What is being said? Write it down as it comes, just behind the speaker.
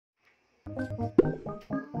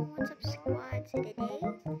What's up, squad? Today we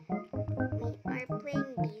are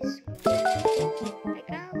playing Beast Wars. I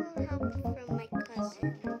got a little help from my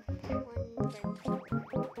cousin.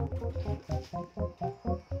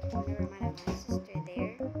 Never mind, I have my sister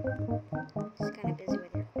there. She's kind of busy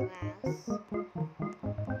with her class.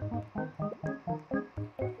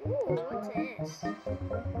 Ooh, what's this?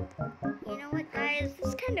 You know what, guys? This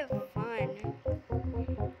is kind of fun.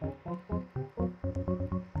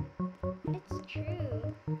 It's true.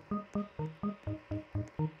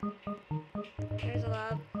 There's a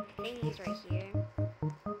lot of things right here.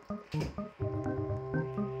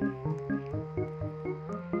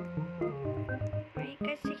 Why are you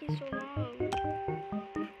guys taking so long?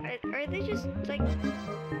 Are they just like... Oh,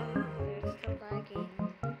 they're still lagging.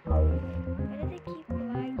 Why do they keep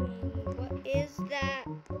lagging? What is that?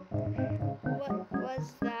 What was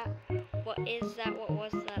that? What is that? What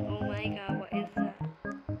was that? Oh my god, what is that?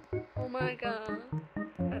 Oh my god.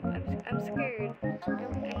 I'm scared.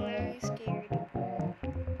 I'm literally scared.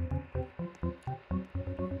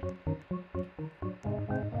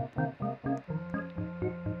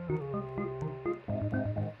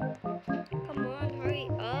 Come on, hurry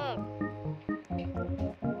up.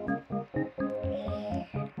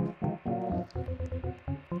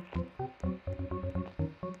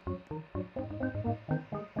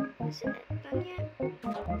 Isn't it done yet?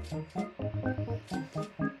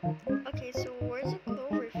 Okay, so where's the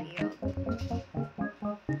clover field?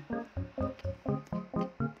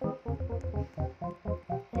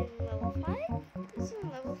 In level 5? This is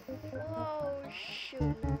level 4. Oh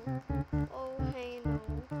shoot, no. Oh hey no.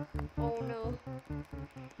 Oh no.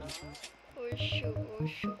 Oh shoot, oh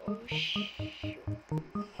shoot, oh shoot.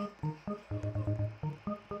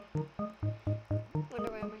 Wonder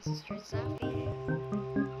why my sister's laughing.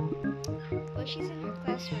 Well, she's in her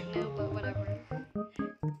class right now, but whatever.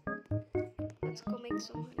 Let's go make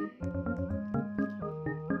some honey.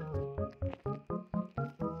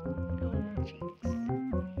 Oh, jinx.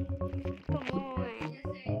 Come on.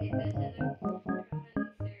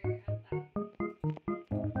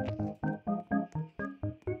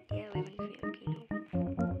 Yeah, I live in Filipino.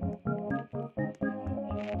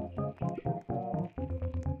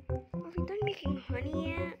 Are we done making honey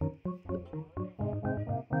yet?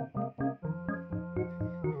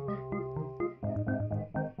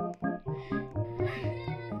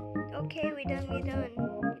 Okay, we done. We done. Oh,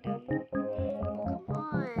 come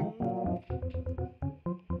on.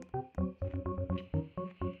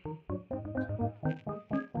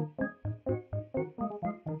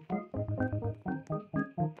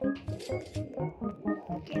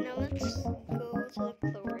 Okay, now let's go to the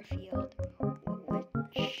clover field.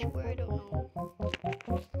 Which, where I don't know.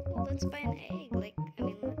 Well, let's buy an egg.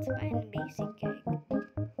 Let's buy a basic egg.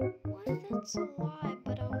 What? That's a lot,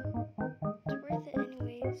 but it's worth it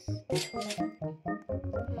anyways.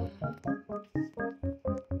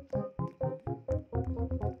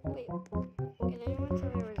 Wait, can anyone tell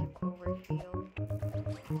me where's a clover field?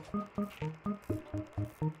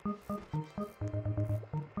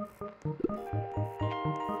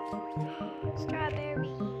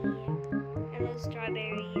 Strawberry! I love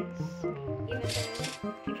strawberries.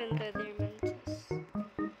 Even though they're mentos.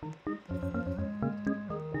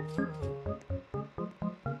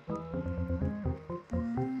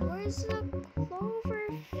 Where's the clover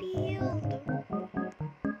field?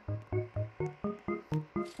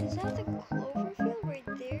 Is that the clover field right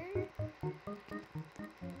there?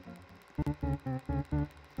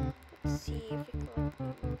 Let's see if we go.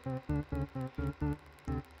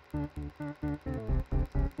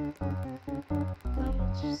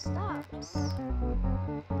 It just stops.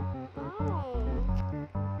 Oh.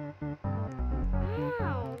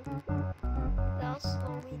 Ow. That'll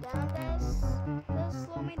slow me down, this. That'll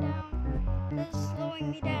slow me down. That's slowing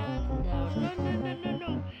me down. No.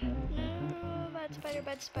 No,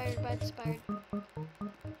 bad spider.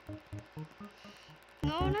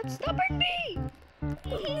 No, not stubborn me!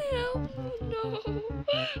 No, no.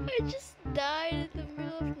 I just died in the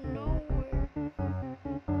middle of nowhere.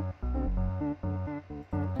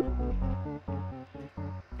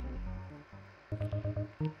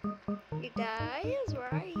 You guys,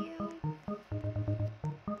 where are you?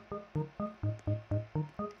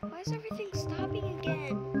 Why is everything stopping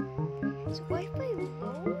again? Is Wi-Fi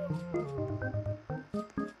low?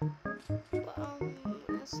 But,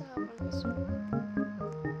 let's have on this one.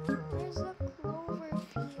 Where's the clover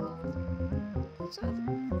field? What's that?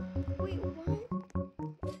 Wait, what?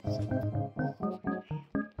 Where's the clover field?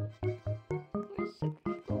 Where's the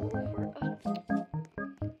clover?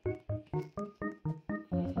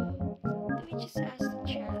 Let me just ask the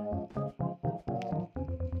chat.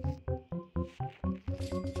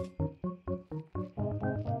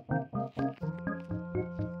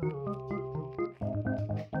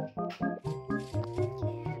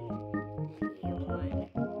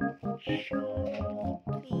 Show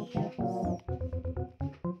me, please.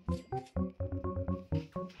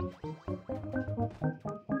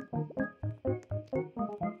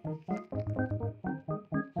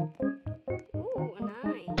 Ooh,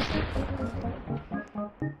 nice.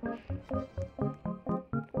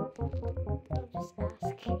 I'll just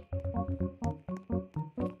ask.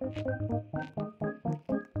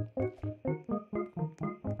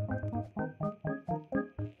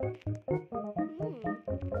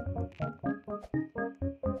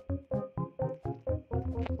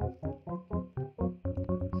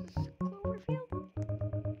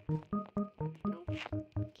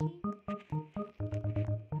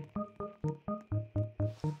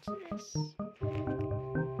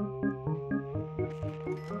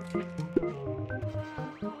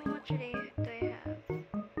 How much do they have?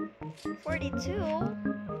 42?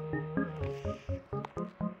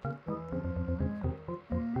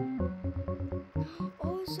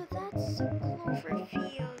 Oh, so that's a clover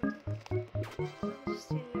field.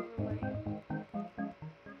 Just never mind.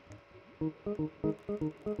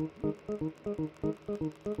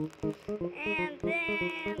 And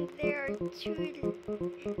then there are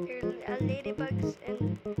ladybugs and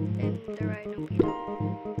the rhino beetle.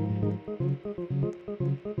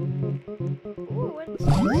 Ooh, what's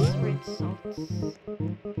this red salts?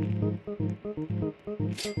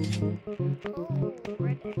 Oh,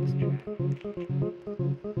 red extract.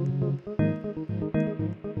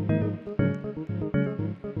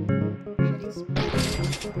 Should this be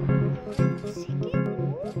one ticket?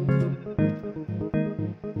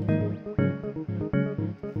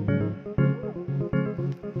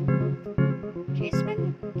 Should I spend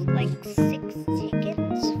like 6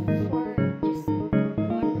 tickets for just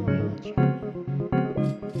one royal jelly?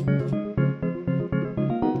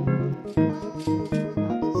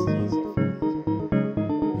 I'll just use it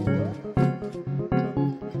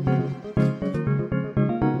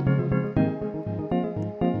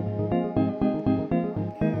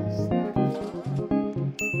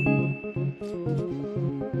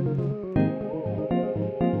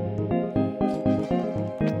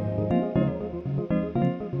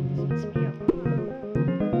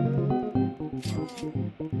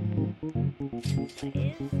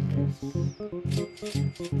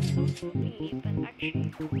but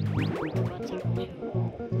actually, let's talk to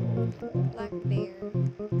Black Bear.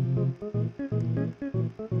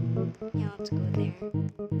 Yeah, let's go there. Oh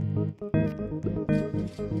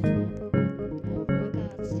my god,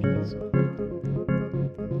 it's taking so long.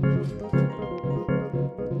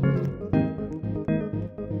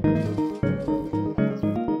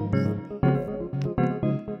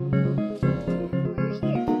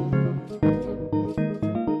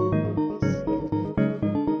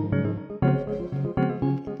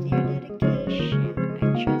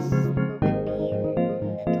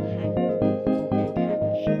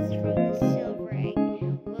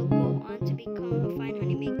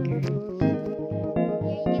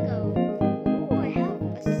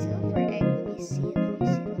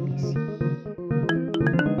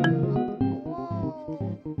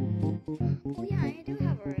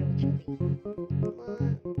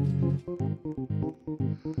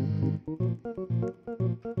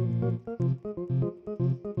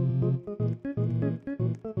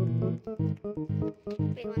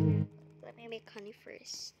 Wait, let me make honey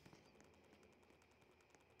first.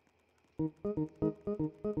 Ooh,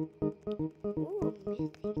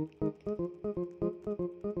 mythic.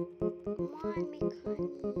 Come on, make honey.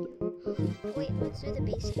 Wait, let's do the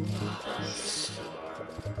basic egg first.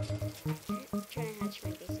 I'm trying to hatch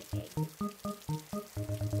my basic egg.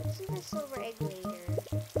 Let's do the silver egg later.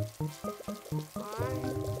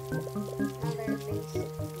 Another basic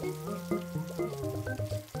egg.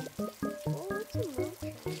 Oh, what's a moon?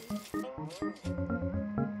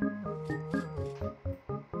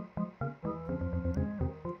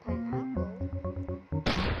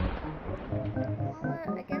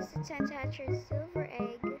 I guess it's time to hatch your silver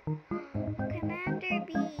egg. Commander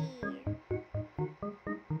Bee!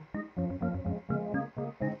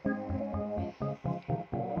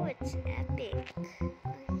 Oh, it's epic.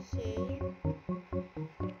 Okay.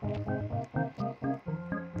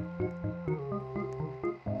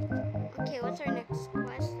 Okay, what's our next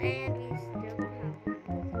quest? And we still don't have one.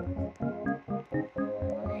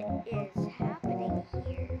 What is happening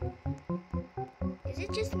here? Is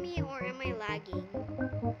it just me or am I lagging?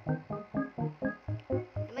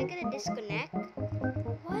 Am I gonna disconnect?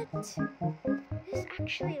 What? Is this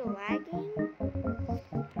actually lagging?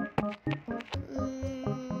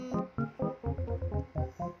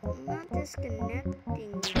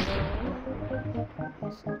 disconnecting.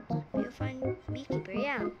 Be a fun beekeeper,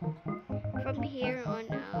 yeah. From here on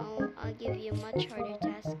out, I'll give you much harder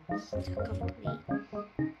tasks to complete.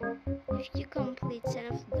 If you complete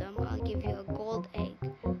 10 of them, I'll give you a gold egg.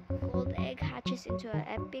 Gold egg hatches into an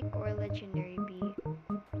epic or legendary bee.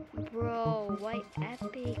 Bro, why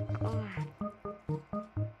epic? Oh,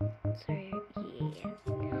 sorry. Yeah.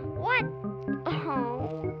 What?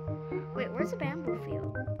 Oh. Wait, where's the bamboo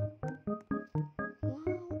field?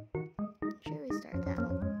 Wow. Should we start that one?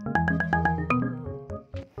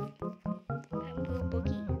 Bamboo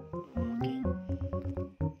boogie. Okay.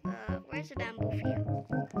 Where's the bamboo field?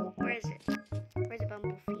 Where is it? Where's the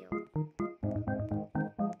bamboo field?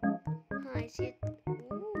 I see it.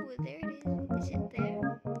 Ooh, there it is. Is it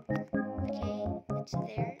there? Okay, it's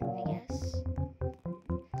there, I guess.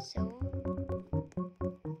 So.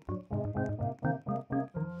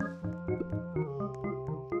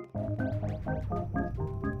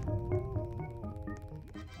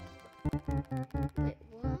 Wait,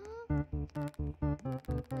 what?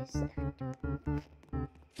 What is that?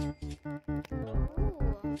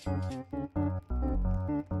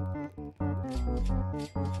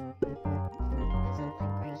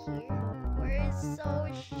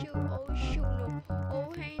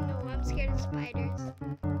 Spiders.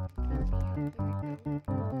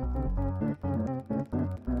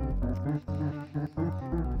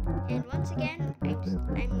 And once again,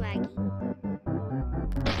 I'm lagging.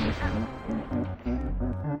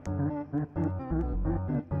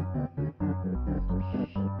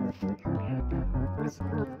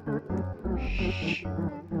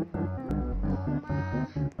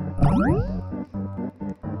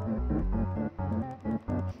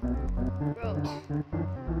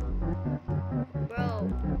 Bro,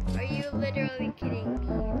 are you literally kidding me?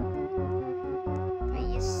 Are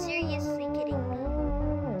you seriously kidding me?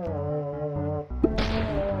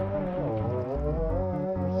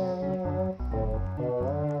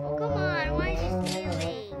 Oh, come on, why is he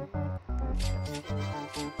stealing?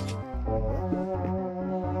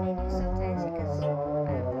 I do sometimes because, I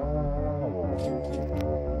don't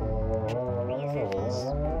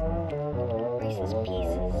know, reasons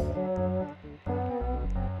pieces.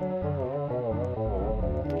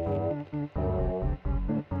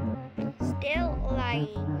 Still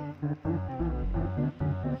lying.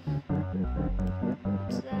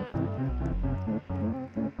 What's that?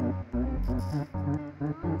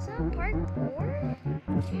 Is that parkour?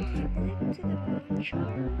 Is it to the moon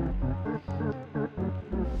chart?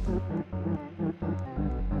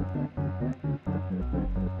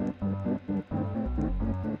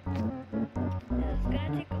 It's gonna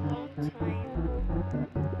take a long time.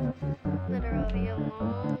 Literally a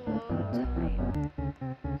long time.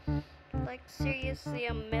 Like seriously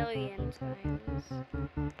a million times.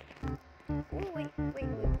 Oh wait.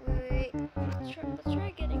 Let's try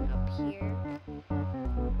getting up here.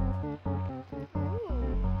 Ooh.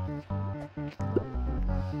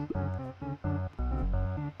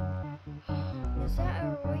 Is that a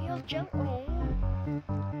royal jump? Oh,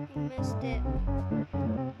 I missed it.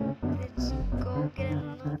 Let's go get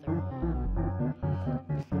another one.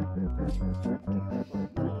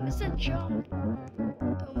 Don't miss a jump.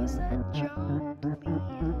 Don't miss that jump,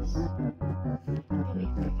 please.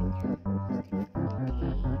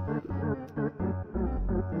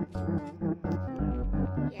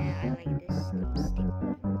 Yeah, I like this lipstick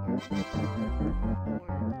more.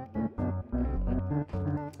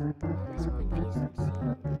 I'm so confused. I'm seeing.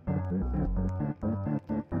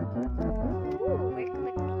 Ooh, we're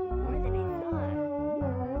collecting more than I thought.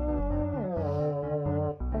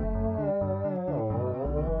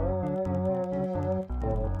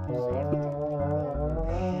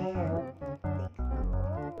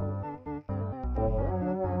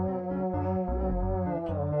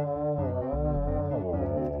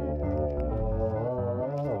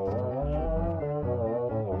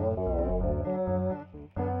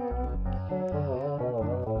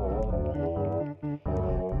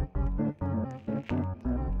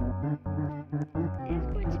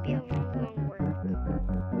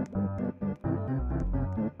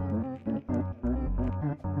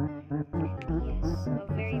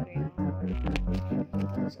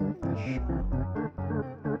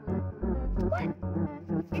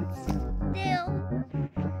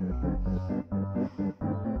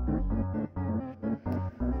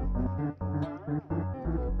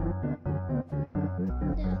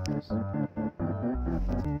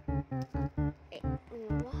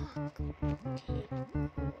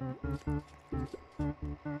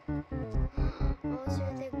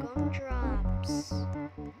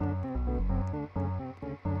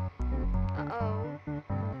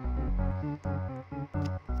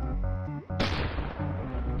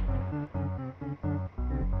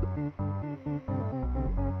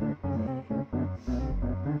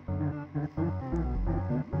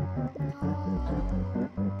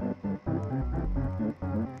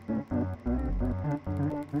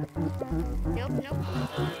 Nope, nope.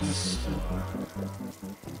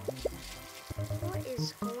 What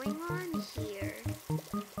is going on here?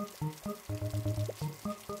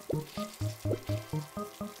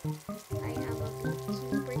 I am a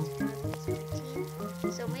beekeeper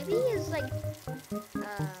 2017. So maybe it's like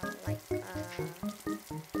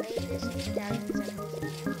latest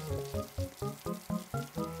 2017.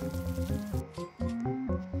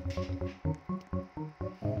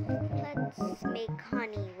 Let's make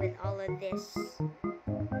honey with all of this.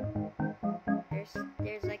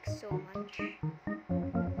 There's like so much. I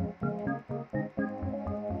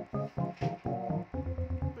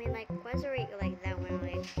mean, like, why is it like that when I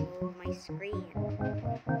move my screen?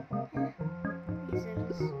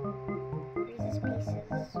 Reasons. Reasons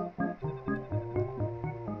pieces.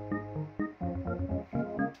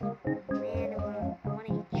 Man, I wanna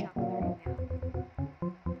eat chocolate right now.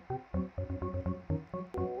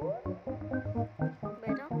 But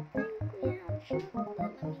I don't think we have chocolate.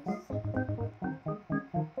 Let me see.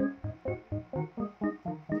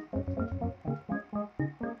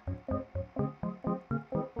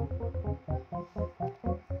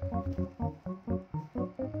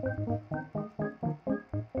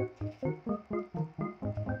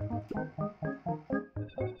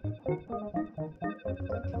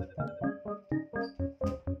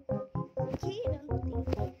 Okay, I don't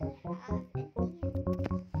think we have any.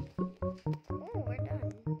 Oh, we're done.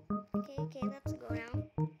 Okay, let's go now.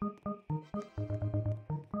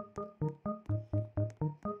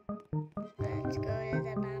 Let's go to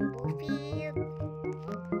the bamboo field.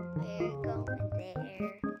 We're going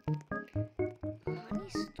there. A honey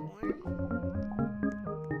storm?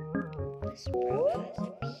 A sprout has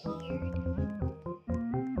appeared.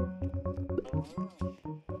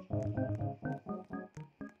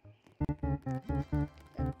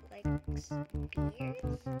 Like spears?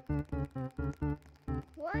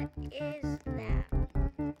 What is that?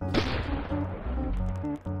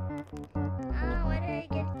 Ah, why did I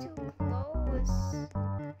get too close?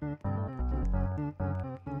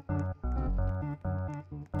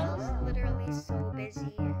 I was literally so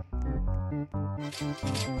busy.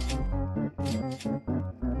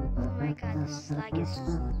 Oh my god, this slug is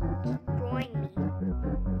destroying me.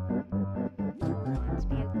 Wants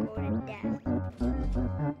me to go to death.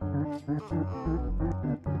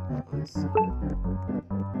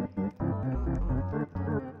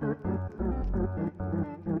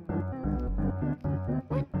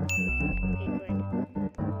 What? Okay, good.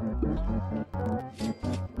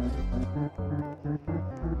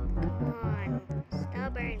 Come on,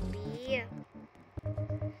 stubborn bee.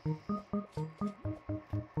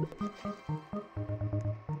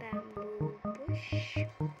 Bamboo bush.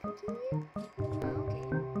 Okay.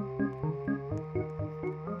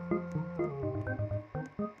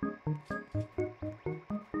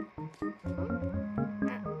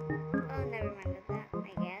 Oh, never mind that, I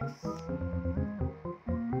guess.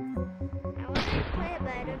 I want to play it,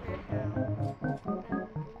 but I don't know how.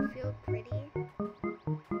 Bamboo feel pretty.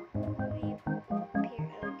 May appear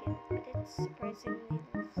elegant, but it's surprisingly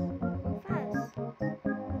fast.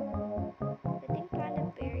 I think panda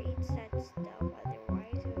bear eats that stuff,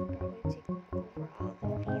 otherwise it would probably take over all the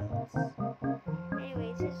fields.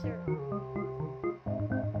 Anyways, here's our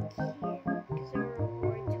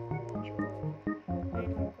reward to hold you over. I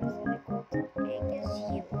know the golden egg is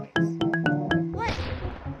yours. What?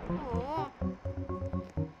 Oh,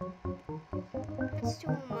 that's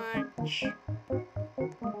too much.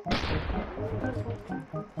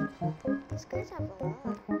 These guys have a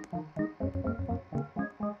lot.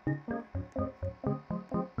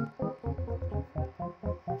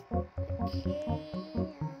 Okay,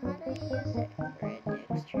 how do I use it for an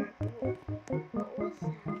extract? What was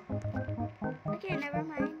that? Okay, never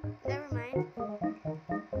mind. Never mind.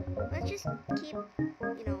 Let's just keep,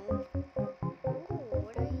 you know. Ooh,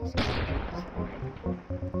 what do I use extracts for?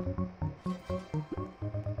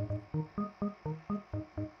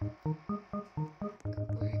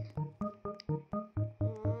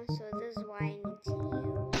 Oh, so this is why I need to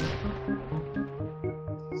use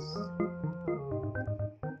this.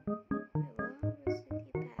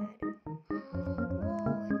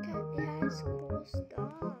 Whoa, it has cool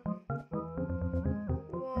stuff.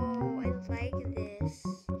 Whoa, I like this.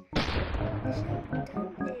 I should have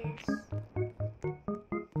done this.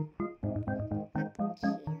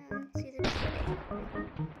 Okay, let's see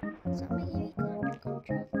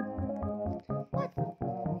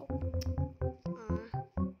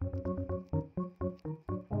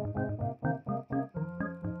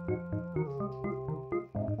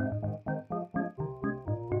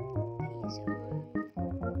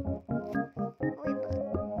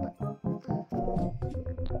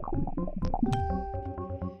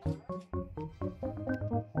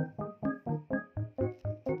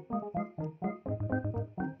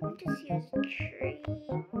just use tree.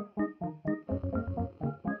 Ooh,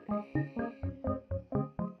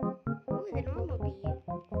 the normal bee.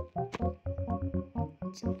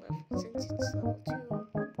 Since it's level 2.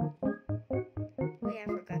 Oh yeah, I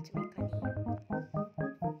forgot to make honey.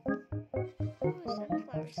 Ooh,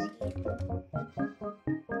 sunflower seed.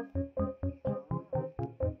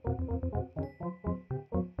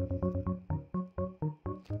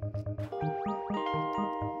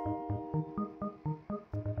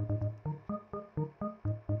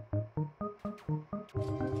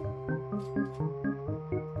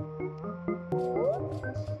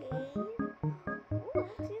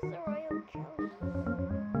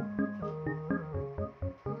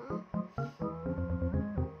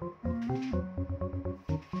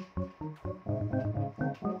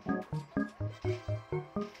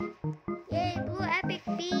 Yay, blue epic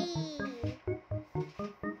bee!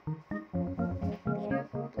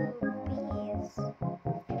 Beautiful blue bees.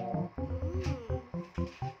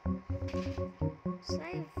 So I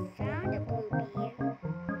found a blue bee.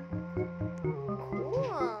 Cool.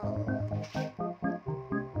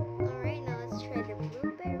 Alright, now let's try the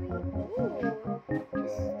blueberry. Ooh,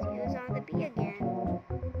 just use on the bee again.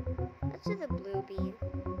 Let's do the blue bee.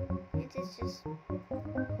 It is just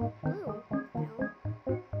blue, you know?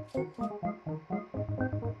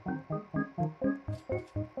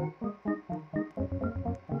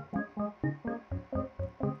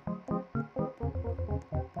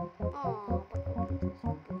 Oh,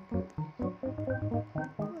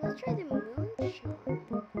 let's try the moonshine. I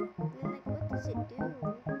mean, like, what does it do?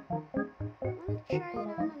 I want to try it on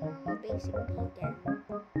a normal basic bee again.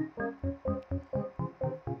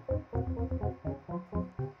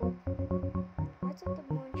 Why isn't the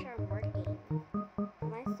moonshine working?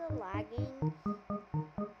 Am I still lagging?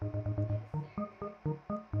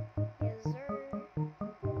 Yes, sir.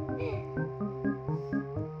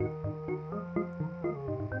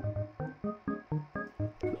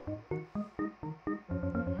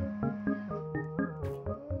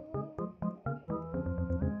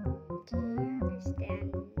 Understand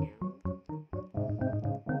now.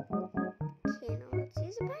 Okay, now let's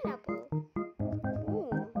use a pineapple.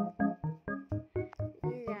 Ooh. Use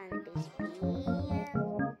it on a basic bee.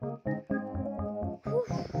 Whew.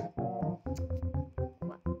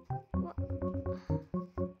 What?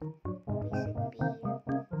 Basic bee.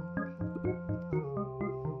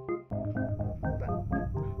 Bro.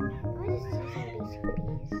 I just use some basic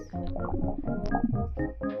bees.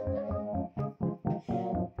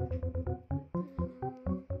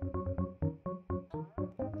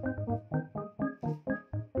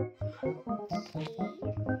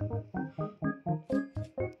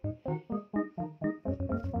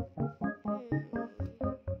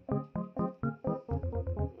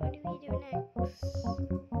 What do we do next?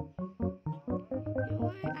 You know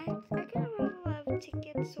what? I kind of have a lot of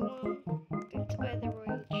tickets, so I'm going to buy the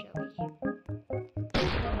royal jelly.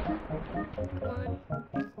 Come on.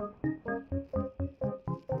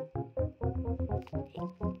 Hey,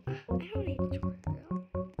 I don't need a tutorial.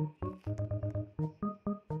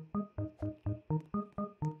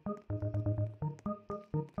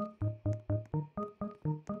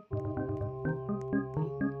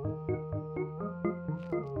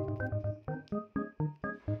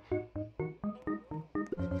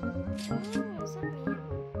 Oh, what's that mean?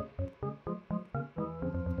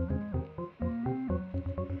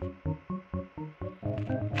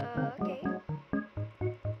 Okay.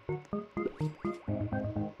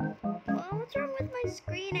 Oh, what's wrong with my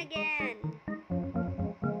screen again?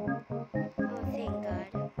 Oh, thank God.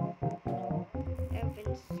 I've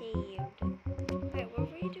been saved. Wait, what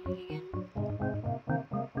were you doing again?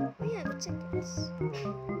 Oh yeah, the tickets.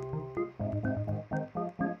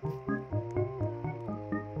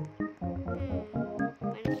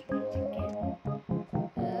 Minus 1 ticket.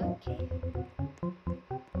 Okay.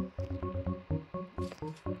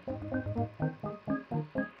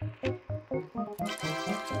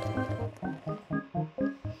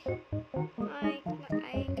 I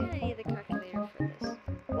kinda need the calculator for this.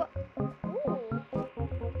 What? Ooh.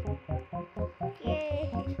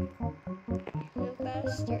 Yay. I'm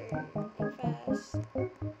faster. I'm fast.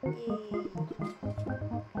 Yay.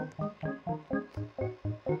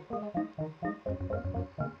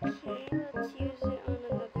 Okay, let's use it on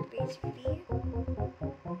another basic bee.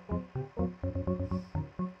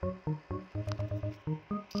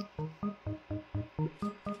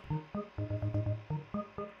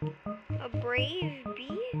 A brave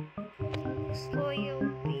bee? This loyal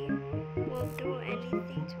bee will do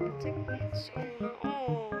anything to protect its owner.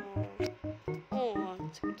 Oh,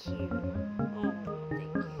 that's so cute. Oh,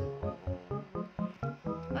 thank you.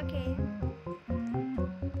 Okay.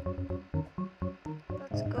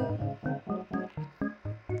 Let's go.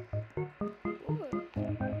 Ooh.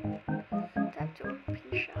 Tap to open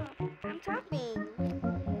shop. I'm tapping.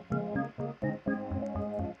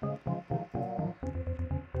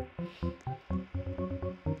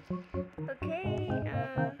 Okay,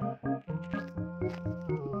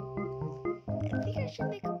 I think I should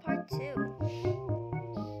make a part 2.